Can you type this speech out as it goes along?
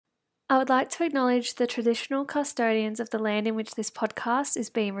I would like to acknowledge the traditional custodians of the land in which this podcast is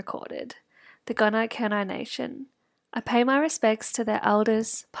being recorded, the Gunai Kurnai Nation. I pay my respects to their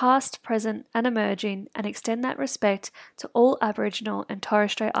elders, past, present, and emerging, and extend that respect to all Aboriginal and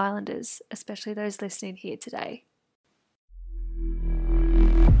Torres Strait Islanders, especially those listening here today.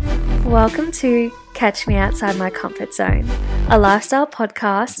 Welcome to Catch Me Outside My Comfort Zone, a lifestyle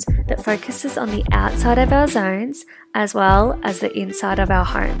podcast that focuses on the outside of our zones as well as the inside of our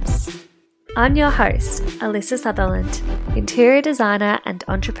homes. I'm your host, Alyssa Sutherland, interior designer and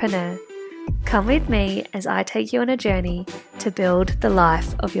entrepreneur. Come with me as I take you on a journey to build the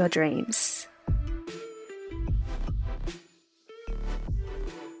life of your dreams.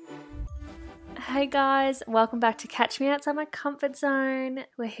 Hey guys, welcome back to Catch Me Outside My Comfort Zone.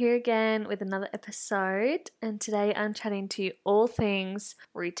 We're here again with another episode, and today I'm chatting to you all things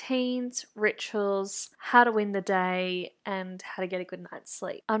routines, rituals, how to win the day, and how to get a good night's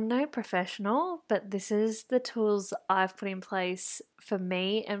sleep. I'm no professional, but this is the tools I've put in place for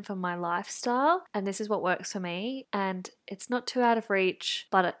me and for my lifestyle, and this is what works for me. And it's not too out of reach,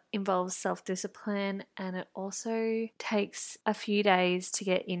 but it involves self-discipline, and it also takes a few days to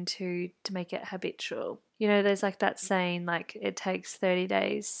get into to make it habitual. You know, there's like that saying, like it takes 30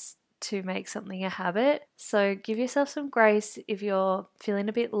 days to make something a habit. So give yourself some grace if you're feeling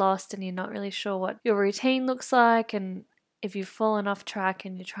a bit lost and you're not really sure what your routine looks like, and if you've fallen off track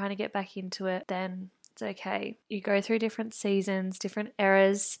and you're trying to get back into it, then it's okay. You go through different seasons, different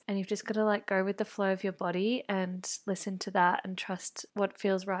eras, and you've just got to like go with the flow of your body and listen to that and trust what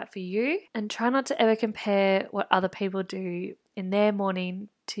feels right for you, and try not to ever compare what other people do in their morning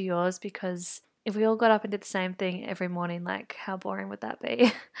to yours, because if we all got up and did the same thing every morning, like how boring would that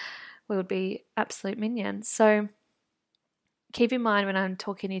be? We would be absolute minions. So keep in mind when I'm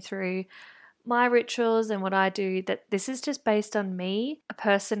talking you through my rituals and what I do, that this is just based on me, a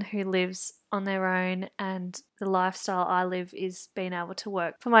person who lives on their own, and the lifestyle I live is being able to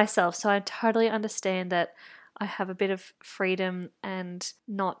work for myself. So I totally understand that I have a bit of freedom and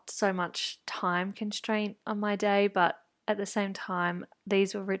not so much time constraint on my day, but at the same time,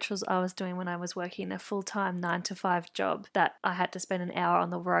 these were rituals I was doing when I was working a full-time 9-to-5 job that I had to spend an hour on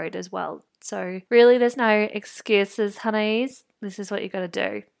the road as well. So really, there's no excuses, honeys. This is what you got to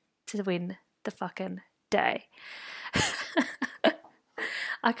do to win the fucking day.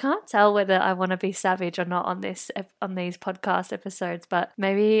 I can't tell whether I want to be savage or not on these podcast episodes, but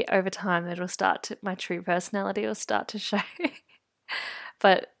maybe over time my true personality will start to show.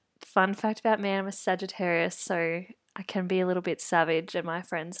 But fun fact about me, I'm a Sagittarius, so I can be a little bit savage, and my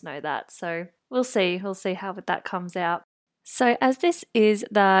friends know that. So we'll see how that comes out. So as this is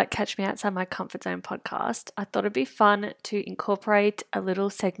the Catch Me Outside My Comfort Zone podcast, I thought it'd be fun to incorporate a little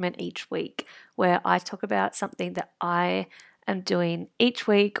segment each week where I talk about something that I am doing each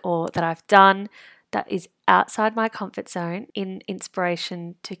week or that I've done that is outside my comfort zone in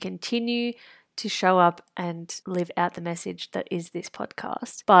inspiration to continue to show up and live out the message that is this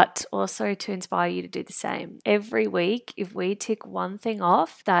podcast, but also to inspire you to do the same. Every week, if we tick one thing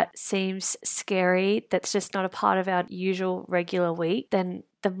off that seems scary, that's just not a part of our usual regular week, then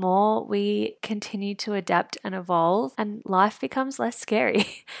the more we continue to adapt and evolve, and life becomes less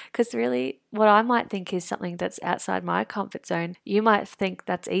scary. Because really, what I might think is something that's outside my comfort zone, you might think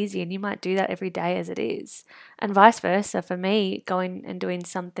that's easy, and you might do that every day as it is. And vice versa. For me, going and doing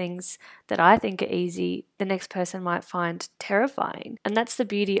some things that I think are easy, the next person might find terrifying. And that's the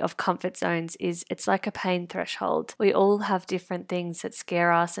beauty of comfort zones, is it's like a pain threshold. We all have different things that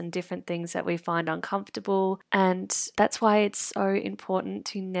scare us and different things that we find uncomfortable. And that's why it's so important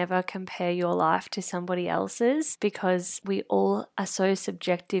to never compare your life to somebody else's, because we all are so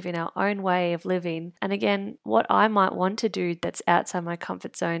subjective in our own way of living. And again, what I might want to do that's outside my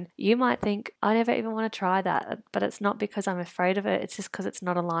comfort zone, you might think, I never even want to try that. But it's not because I'm afraid of it, it's just because it's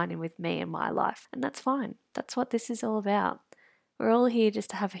not aligning with me and my life. And that's fine. That's what this is all about. We're all here just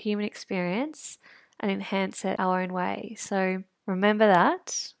to have a human experience and enhance it our own way. So remember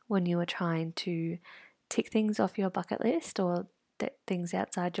that when you are trying to tick things off your bucket list or things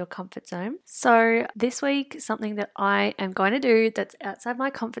outside your comfort zone. So this week, something that I am going to do that's outside my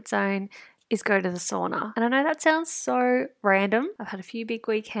comfort zone is go to the sauna. And I know that sounds so random. I've had a few big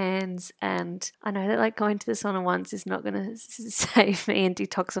weekends, and I know that like going to the sauna once is not going to save me and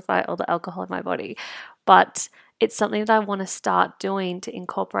detoxify all the alcohol in my body, but it's something that I want to start doing to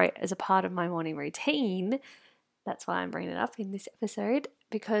incorporate as a part of my morning routine. That's why I'm bringing it up in this episode,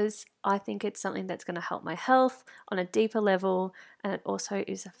 because I think it's something that's going to help my health on a deeper level, and it also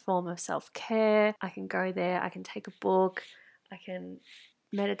is a form of self-care. I can go there, I can take a book, I can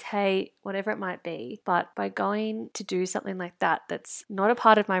meditate, whatever it might be. But by going to do something like that, that's not a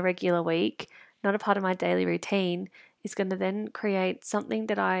part of my regular week, not a part of my daily routine, is going to then create something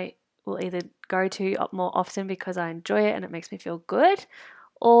that I will either go to more often because I enjoy it and it makes me feel good,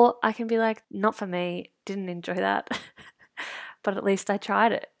 or I can be like, not for me, didn't enjoy that. But at least I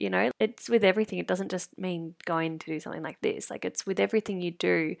tried it, you know? It's with everything. It doesn't just mean going to do something like this. Like, it's with everything you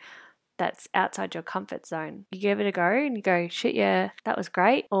do that's outside your comfort zone. You give it a go and you go, shit, yeah, that was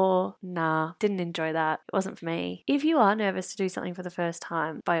great, or nah, didn't enjoy that. It wasn't for me. If you are nervous to do something for the first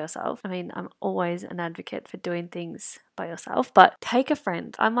time by yourself, I mean, I'm always an advocate for doing things by yourself, but take a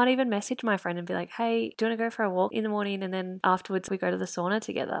friend. I might even message my friend and be like, hey, do you want to go for a walk in the morning and then afterwards we go to the sauna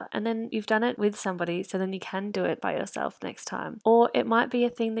together? And then you've done it with somebody, so then you can do it by yourself next time. Or it might be a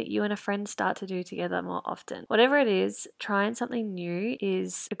thing that you and a friend start to do together more often. Whatever it is, trying something new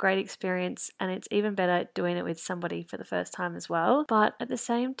is a great experience, and it's even better doing it with somebody for the first time as well. But at the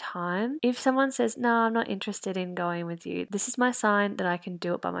same time, if someone says, no, I'm not interested in going with you, this is my sign that I can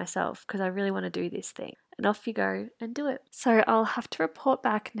do it by myself because I really want to do this thing. And off you go and do it. So I'll have to report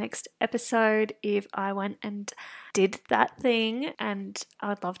back next episode if I went and did that thing. And I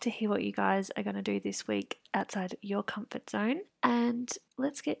would love to hear what you guys are going to do this week outside your comfort zone. And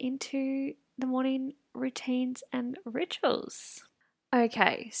let's get into the morning routines and rituals.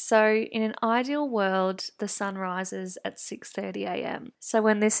 Okay, so in an ideal world, the sun rises at 6:30 a.m. So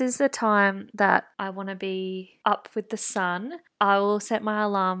when this is the time that I want to be up with the sun, I will set my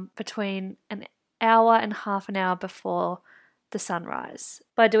alarm between an hour and half an hour before the sunrise.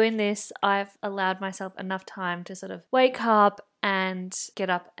 By doing this, I've allowed myself enough time to sort of wake up and get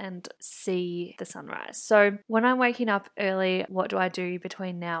up and see the sunrise. So when I'm waking up early, what do I do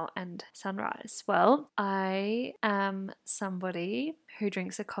between now and sunrise? Well, I am somebody who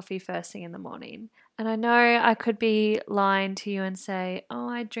drinks a coffee first thing in the morning. And I know I could be lying to you and say, oh,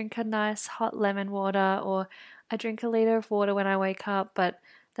 I drink a nice hot lemon water, or I drink a liter of water when I wake up, but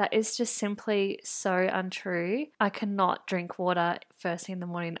that is just simply so untrue. I cannot drink water first thing in the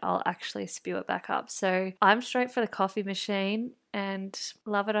morning. I'll actually spew it back up. So I'm straight for the coffee machine, and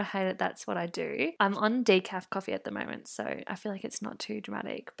love it or hate it, that's what I do. I'm on decaf coffee at the moment, so I feel like it's not too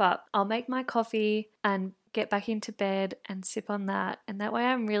dramatic, but I'll make my coffee and get back into bed and sip on that. And that way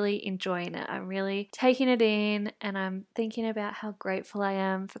I'm really enjoying it. I'm really taking it in, and I'm thinking about how grateful I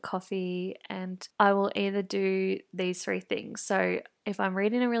am for coffee. And I will either do these three things. So if I'm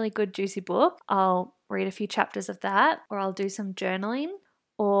reading a really good juicy book, I'll read a few chapters of that, or I'll do some journaling.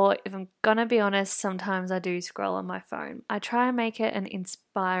 Or if I'm gonna be honest, sometimes I do scroll on my phone. I try and make it an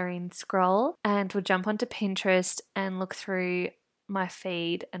inspiring scroll, and will jump onto Pinterest and look through my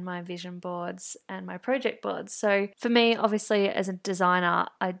feed and my vision boards and my project boards. So for me, obviously, as a designer,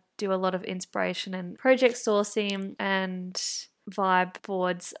 I do a lot of inspiration and project sourcing and vibe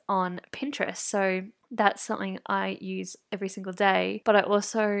boards on Pinterest. So that's something I use every single day. But I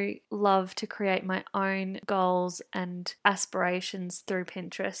also love to create my own goals and aspirations through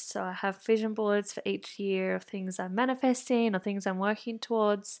Pinterest. So I have vision boards for each year of things I'm manifesting or things I'm working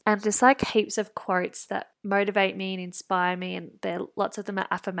towards, and just like heaps of quotes that motivate me and inspire me, and lots of them are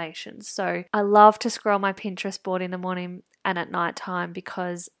affirmations. So I love to scroll my Pinterest board in the morning and at night time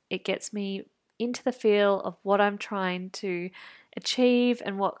because it gets me into the feel of what I'm trying to achieve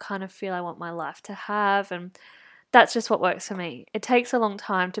and what kind of feel I want my life to have, and that's just what works for me. It takes a long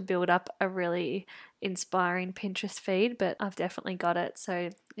time to build up a really inspiring Pinterest feed, but I've definitely got it. So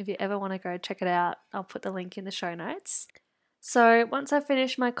if you ever want to go check it out, I'll put the link in the show notes. So once I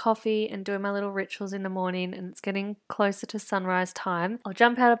finish my coffee and doing my little rituals in the morning and it's getting closer to sunrise time, I'll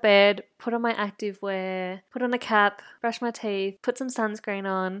jump out of bed, put on my activewear, put on a cap, brush my teeth, put some sunscreen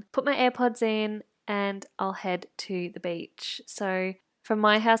on, put my AirPods in, and I'll head to the beach. So from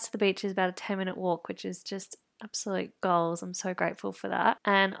my house to the beach is about a 10-minute walk, which is just absolute goals. I'm so grateful for that.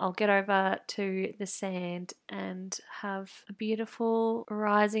 And I'll get over to the sand and have a beautiful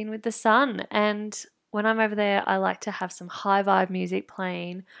rising with the sun. And when I'm over there, I like to have some high vibe music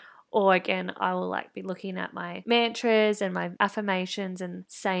playing, or again, I will be looking at my mantras and my affirmations and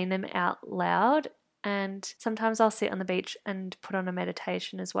saying them out loud. And sometimes I'll sit on the beach and put on a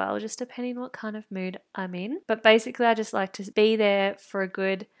meditation as well, just depending what kind of mood I'm in. But basically, I just like to be there for a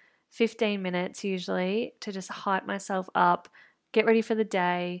good 15 minutes usually to just hype myself up, get ready for the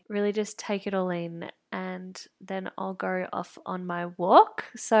day, really just take it all in, and then I'll go off on my walk.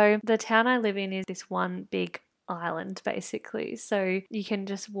 So the town I live in is this one big island basically, so you can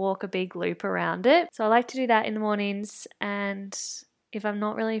just walk a big loop around it. So I like to do that in the mornings, and if I'm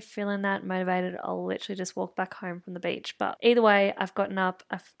not really feeling that motivated, I'll literally just walk back home from the beach. But either way, I've gotten up,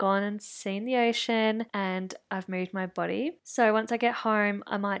 I've gone and seen the ocean, and I've moved my body. So once I get home,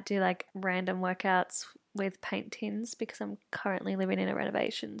 I might do like random workouts with paint tins because I'm currently living in a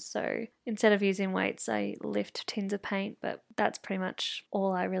renovation. So instead of using weights, I lift tins of paint, but that's pretty much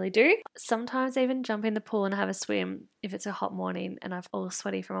all I really do. Sometimes I even jump in the pool and have a swim if it's a hot morning and I'm all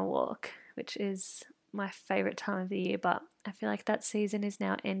sweaty from a walk, which is my favorite time of the year, but I feel like that season is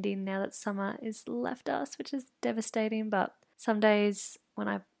now ending now that summer is left us, which is devastating. But some days when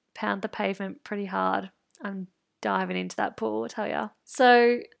I pound the pavement pretty hard, I'm diving into that pool, I tell ya.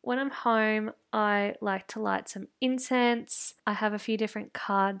 So when I'm home, I like to light some incense. I have a few different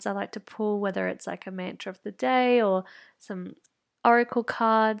cards I like to pull, whether it's like a mantra of the day or some oracle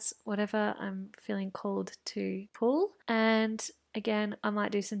cards, whatever I'm feeling called to pull. And again, I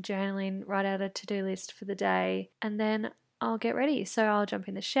might do some journaling, write out a to-do list for the day, and then I'll get ready. So I'll jump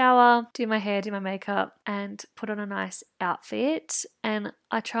in the shower, do my hair, do my makeup, and put on a nice outfit. And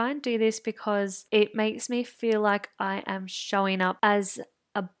I try and do this because it makes me feel like I am showing up as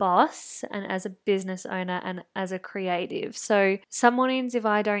a boss and as a business owner and as a creative. So some mornings if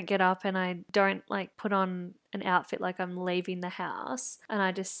I don't get up and I don't like put on an outfit like I'm leaving the house and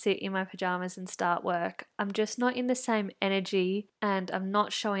I just sit in my pajamas and start work, I'm just not in the same energy and I'm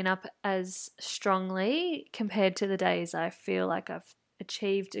not showing up as strongly compared to the days I feel like I've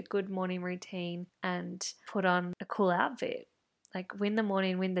achieved a good morning routine and put on a cool outfit. Like win the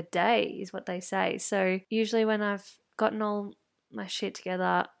morning, win the day is what they say. So usually when I've gotten all my shit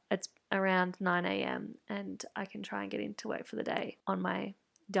together, it's around 9 a.m. and I can try and get into work for the day on my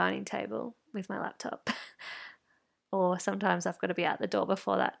dining table with my laptop. Or sometimes I've got to be out the door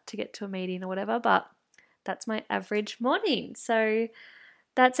before that to get to a meeting or whatever, but that's my average morning. So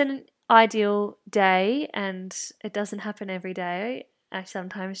that's an ideal day and it doesn't happen every day. I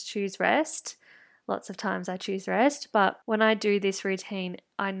sometimes choose rest. Lots of times I choose rest, but when I do this routine,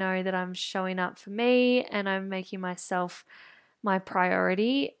 I know that I'm showing up for me and I'm making myself my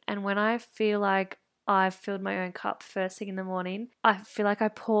priority. And when I feel like I've filled my own cup first thing in the morning, I feel like I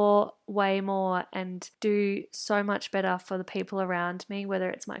pour way more and do so much better for the people around me, whether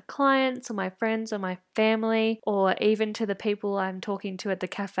it's my clients or my friends or my family, or even to the people I'm talking to at the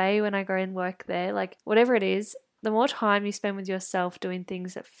cafe when I go and work there. Like whatever it is, the more time you spend with yourself doing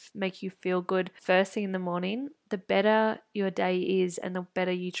things that make you feel good first thing in the morning, the better your day is and the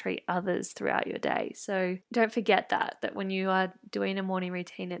better you treat others throughout your day. So don't forget that when you are doing a morning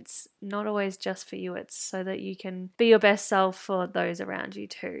routine, it's not always just for you. It's so that you can be your best self for those around you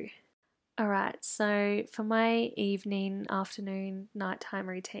too. All right, so for my evening, afternoon, nighttime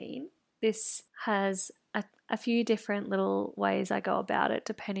routine, this has a few different little ways I go about it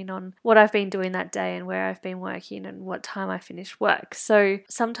depending on what I've been doing that day and where I've been working and what time I finish work. So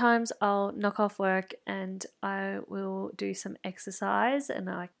sometimes I'll knock off work and I will do some exercise and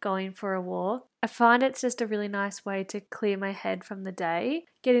like going for a walk. I find it's just a really nice way to clear my head from the day,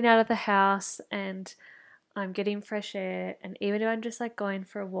 getting out of the house and I'm getting fresh air, and even if I'm just like going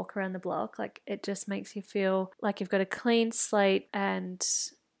for a walk around the block, like it just makes you feel like you've got a clean slate and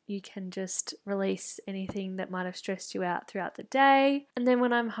you can just release anything that might have stressed you out throughout the day. And then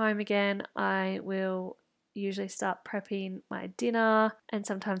when I'm home again, I will usually start prepping my dinner and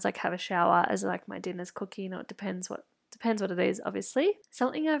sometimes like have a shower as like my dinner's cooking, or it depends what it is, obviously.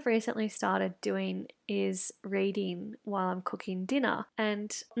 Something I've recently started doing is reading while I'm cooking dinner,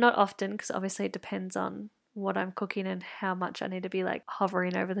 and not often because obviously it depends on what I'm cooking and how much I need to be like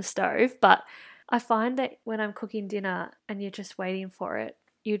hovering over the stove. But I find that when I'm cooking dinner and you're just waiting for it,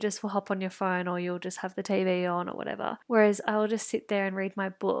 you just will hop on your phone or you'll just have the TV on or whatever. Whereas I'll just sit there and read my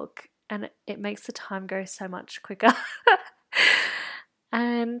book and it makes the time go so much quicker.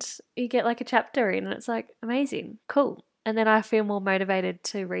 And you get like a chapter in and it's like amazing, cool. And then I feel more motivated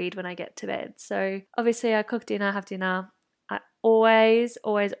to read when I get to bed. So obviously I cook dinner, have dinner. I always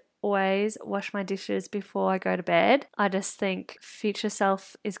wash my dishes before I go to bed. I just think future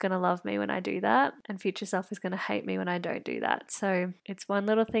self is going to love me when I do that, and future self is going to hate me when I don't do that. So it's one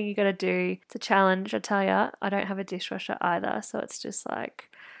little thing you got to do. It's a challenge, I tell you. I don't have a dishwasher either, so it's just like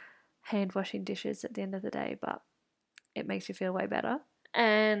hand washing dishes at the end of the day, but it makes you feel way better.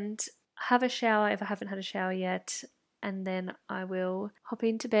 And have a shower if I haven't had a shower yet, and then I will hop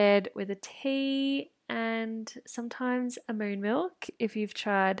into bed with a tea and sometimes a moon milk. If you've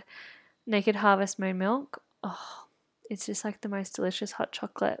tried Naked Harvest moon milk, oh, it's just like the most delicious hot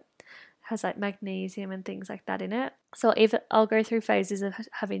chocolate. It has like magnesium and things like that in it. So either I'll go through phases of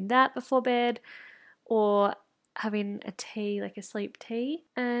having that before bed or having a tea, like a sleep tea,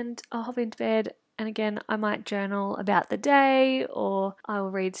 and I'll hop into bed And again, I might journal about the day, or I will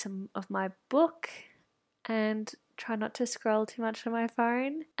read some of my book and try not to scroll too much on my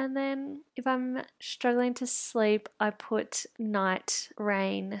phone. And then if I'm struggling to sleep, I put night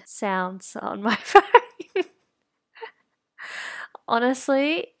rain sounds on my phone.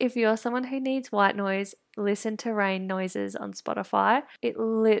 Honestly, if you're someone who needs white noise, listen to rain noises on Spotify. It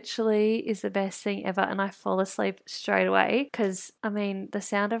literally is the best thing ever, and I fall asleep straight away because, the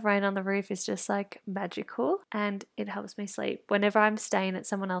sound of rain on the roof is just like magical, and it helps me sleep. Whenever I'm staying at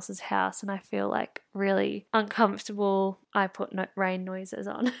someone else's house and I feel like really uncomfortable, I put rain noises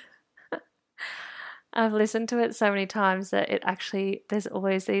on. I've listened to it so many times that there's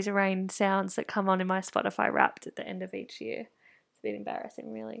always these rain sounds that come on in my Spotify Wrapped at the end of each year. A bit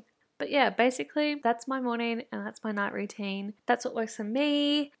embarrassing, really. But yeah, basically that's my morning and that's my night routine. That's what works for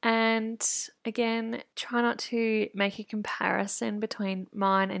me. And again, try not to make a comparison between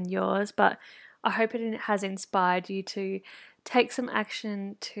mine and yours, but I hope it has inspired you to take some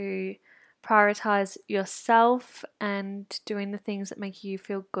action to prioritize yourself and doing the things that make you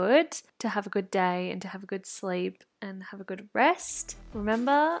feel good, to have a good day and to have a good sleep and have a good rest.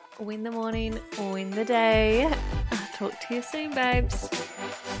 Remember, win the morning, win the day. Talk to you soon, babes.